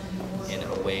have it in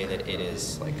a way that it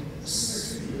is like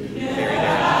very, very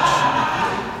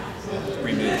much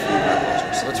removed from car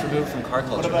culture. So let's remove from car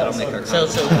culture. That'll make our so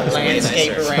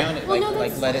landscape around it, well, no,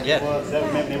 like let it. Yeah. Well,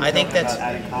 maybe I think that's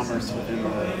adding commerce within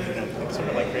the, sort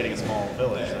of like creating a small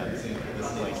village.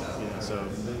 Like, so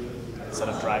instead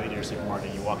of driving to your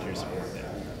supermarket, you walk to your supermarket.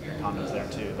 Your condo's there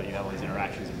too, but you have all these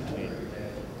interactions in between.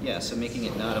 Yeah, so making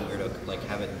it not a weirdo, like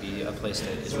have it be a place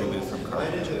that is removed from car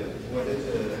culture.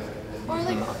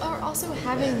 Or also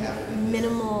having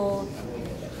minimal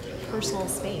personal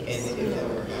space,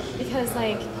 because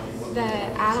like the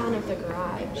add-on of the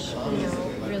garage,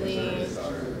 really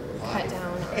cut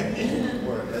down on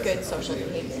good social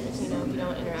behaviors. You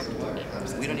don't interact with your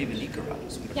neighbors. We don't even need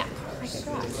garages. Yeah, like a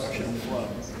garage.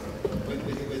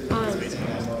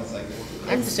 I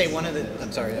have to say one of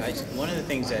the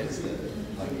things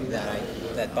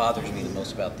that bothers me the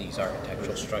most about these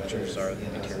architectural structures are the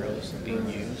materials being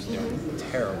used. They're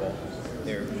terrible.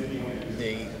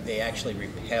 They actually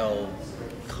repel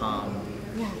calm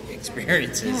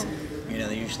experiences.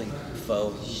 They're usually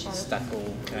faux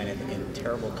stucco kind of in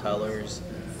terrible colors.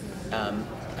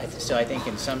 So I think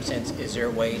in some sense, is there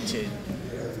a way to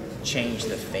change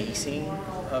the facing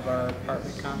of our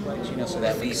apartment complex, so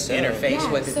that we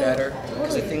interface with it better?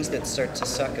 Because the things that start to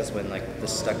suck is when like the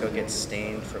stucco gets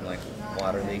stained from like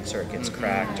water leaks or it gets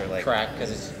cracked or like cracked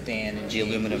because it's damaged. The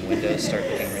aluminum windows start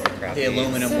looking really crappy. The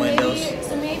aluminum windows.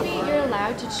 Maybe you're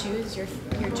allowed to choose your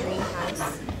dream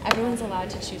house. Everyone's allowed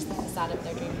to choose the facade of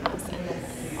their dream house, and then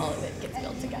all of it gets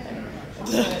built together. And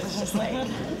so it's just like,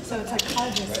 so it's like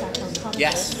cottages stacked on cottages.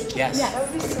 Yes. Yeah, that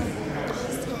would be so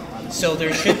So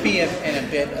there should be a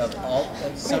bit of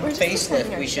some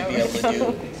facelift we should be able to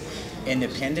do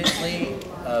independently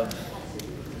of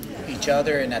each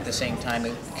other, and at the same time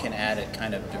it can add a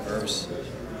kind of diverse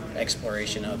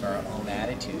exploration of our own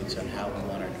attitudes on how we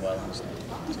want our dwellings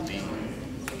to be.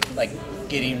 Like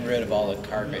getting rid of all the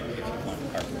carpet, if you want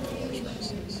carpet floors, for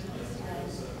instance.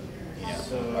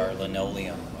 Or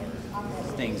linoleum, or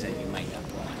things that you might not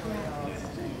want.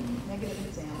 Negative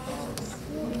examples.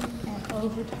 And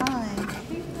over time,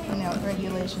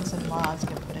 regulations and laws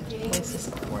get put into place to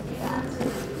support that.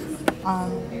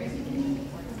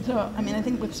 So, I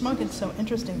think with smoke it's so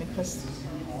interesting because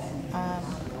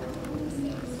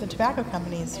the tobacco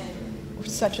companies were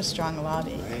such a strong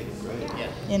lobby.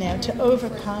 To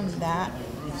overcome that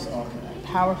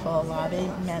powerful lobby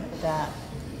meant that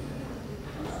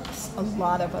a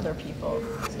lot of other people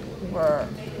were,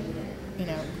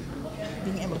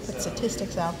 being able to put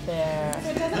statistics out there,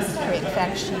 create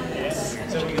fact sheets,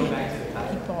 educate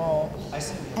people,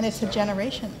 and it's a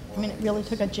generation. It really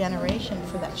took a generation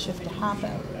for that shift to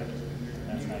happen,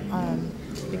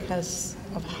 because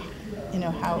of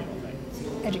how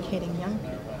educating young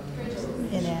people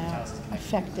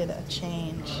affected a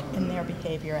change in their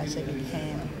behavior as they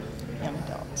became young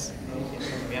adults.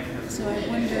 So I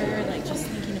wonder, just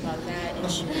thinking about that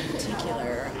issue in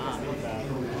particular,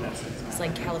 it's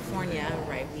like California,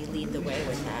 right? We lead the way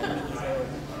with that. When you go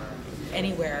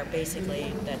anywhere,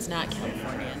 basically, that's not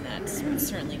California, and that's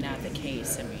certainly not the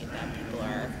case. That people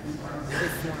are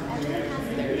reformed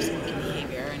in their smoking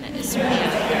behavior, and it's certainly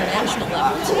at the international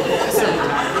level too. So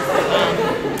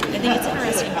I think it's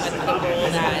interesting about the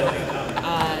role that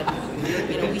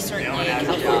we certainly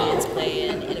Californians play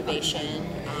in innovation,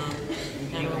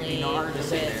 not only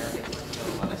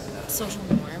with social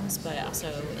norms, but also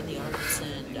in the arts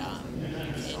and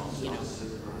in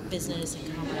business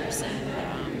and commerce, and I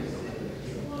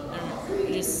don't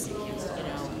know, just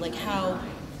how,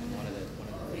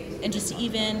 and just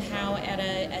even how at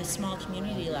a small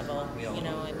community level,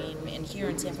 and here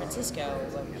in San Francisco,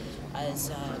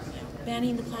 as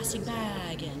banning the plastic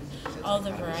bag and all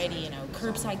the variety,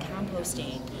 curbside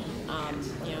composting.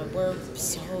 We're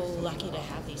so lucky to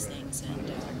have these things,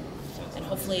 and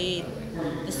hopefully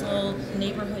this little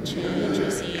neighborhood change we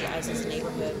see as this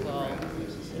neighborhood will,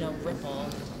 ripple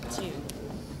to the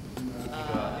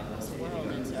world.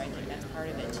 And so I think that's part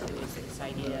of it too, is this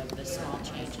idea of the small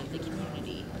change in the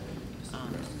community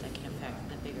that can affect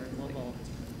the bigger global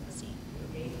scene.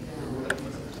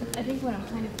 I think what I'm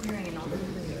kind of hearing in all of this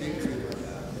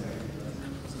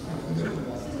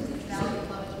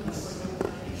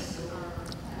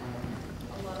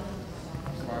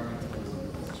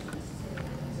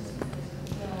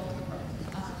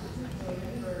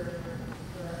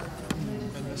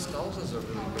nostalgia is a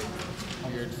really big,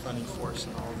 weird, funny force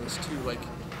in all of this too. I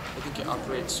think it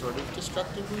operates sort of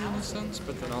destructively in a sense,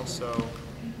 but then also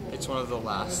it's one of the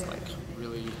last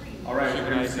really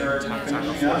humanizing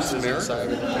tactile forces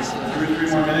inside of us. 3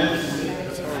 more minutes.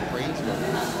 That's how our brains work.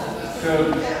 So,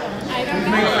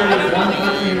 make sure that one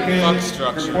person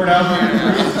can report out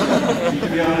here. You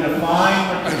should be able to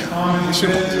define what the comments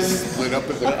is. Just split up in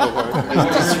the cohort and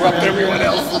disrupt everyone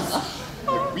else.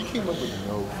 We came up with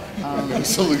no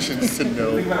solutions to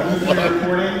no.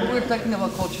 We're talking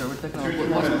about culture. We're talking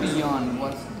about what's beyond,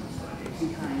 what's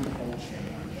behind culture.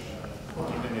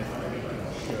 Even if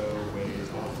show ways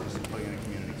offers putting in a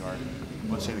community garden,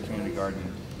 let's say the community garden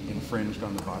infringed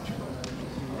on the bocce law.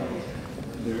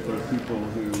 There are people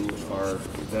who are,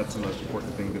 that's the most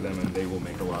important thing to them, and they will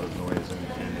make a lot of noise,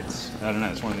 and it's, I don't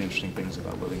know, it's one of the interesting things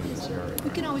about living in this area.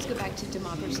 We can always go back to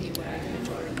democracy where the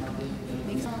majority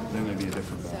makes sense. That may be a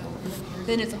different battle.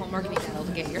 Then it's a whole marketing battle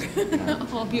to get your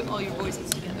all your voices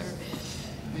together.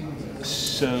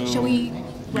 So, shall we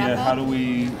wrap up?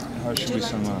 How should we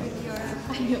sum up?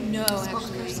 I don't know,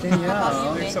 actually.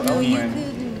 Danielle, you're so eloquent.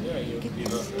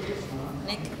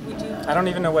 Nick, would you? I don't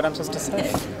even know what I'm supposed to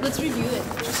say. Let's review it.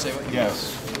 Just say what you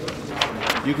Yes.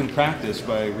 You can practice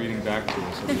by reading back to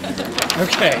us.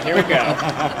 Okay, here we go.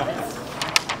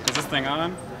 Is this thing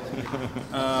on?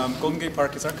 Golden Gate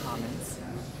Park is our commons.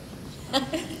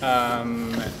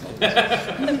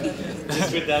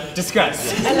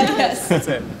 Discuss. I like this. That's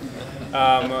it.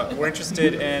 We're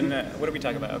interested in, what did we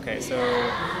talk about? Okay, so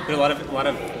there are a lot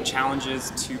of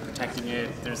challenges to protecting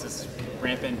it. There's this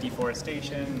rampant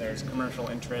deforestation. There's commercial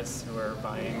interests who are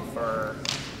vying for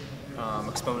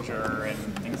exposure and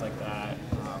things like that.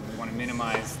 We want to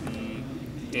minimize the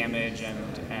damage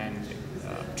and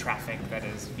traffic that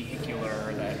is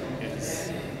vehicular, that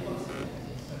is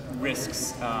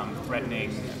risks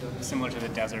threatening, similar to the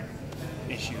desert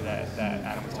issue that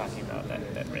Adam was talking about,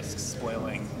 that risks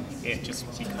spoiling it just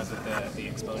because of the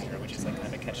exposure, which is like kind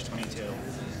of a catch-22.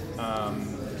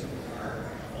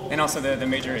 And also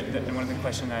one of the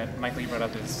question that Michael, you brought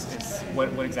up is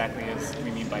what exactly do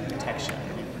we mean by protection?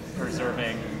 Are we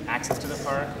preserving access to the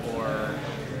park or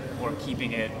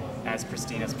keeping it as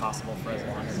pristine as possible for as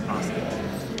long as possible?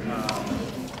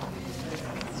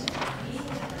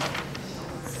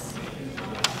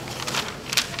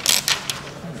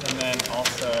 And then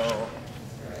also,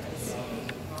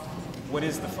 what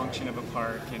is the function of a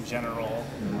park in general?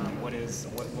 What was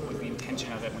the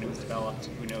intention of it when it was developed?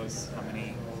 Who knows how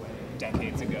many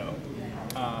decades ago?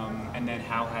 And then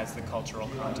how has the cultural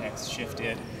context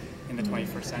shifted in the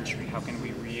 21st century? How can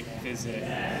we revisit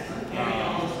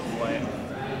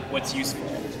what's useful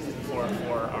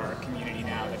for our community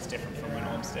now that's different from when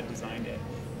Olmsted designed it,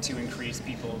 to increase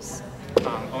people's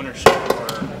ownership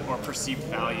or perceived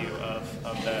value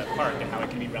of the park and how it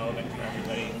can be relevant for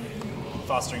everybody,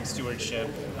 fostering stewardship,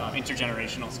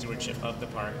 intergenerational stewardship of the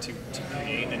park to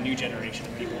create a new generation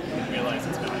of people who realize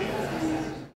its value.